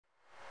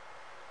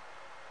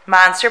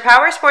Monster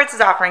Powersports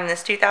is offering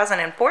this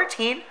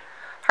 2014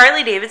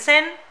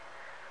 Harley-Davidson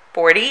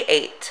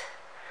 48.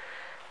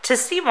 To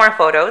see more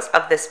photos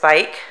of this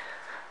bike,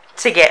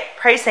 to get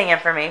pricing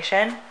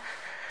information,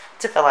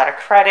 to fill out a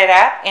credit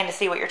app, and to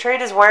see what your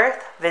trade is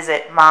worth,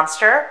 visit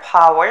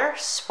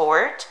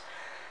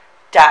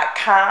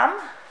monsterpowersport.com.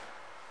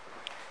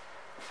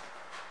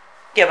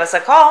 Give us a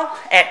call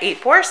at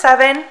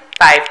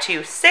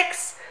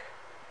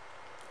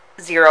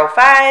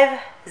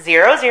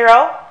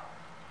 847-526-0500.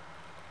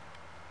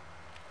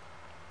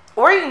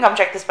 Or you can come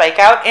check this bike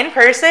out in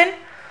person.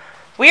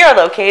 We are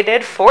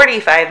located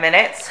 45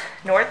 minutes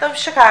north of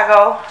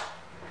Chicago,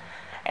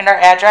 and our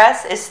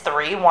address is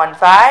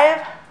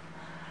 315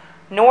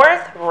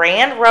 North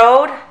Rand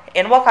Road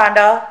in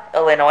Wauconda,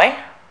 Illinois.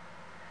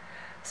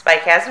 This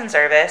bike has been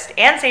serviced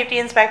and safety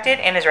inspected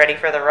and is ready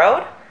for the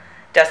road.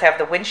 It does have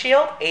the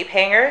windshield, 8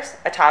 hangers,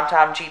 a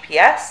TomTom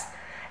GPS,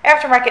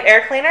 aftermarket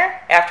air cleaner,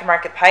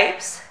 aftermarket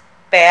pipes,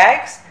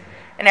 bags,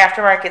 an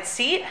aftermarket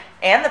seat,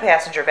 and the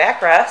passenger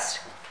backrest.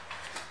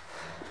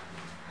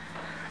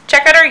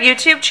 Check out our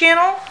YouTube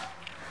channel,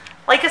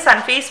 like us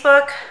on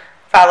Facebook,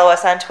 follow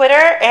us on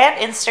Twitter and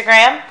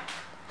Instagram.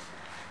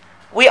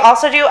 We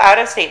also do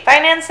out-of-state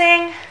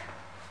financing,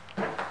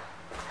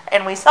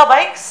 and we sell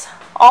bikes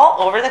all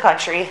over the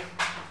country.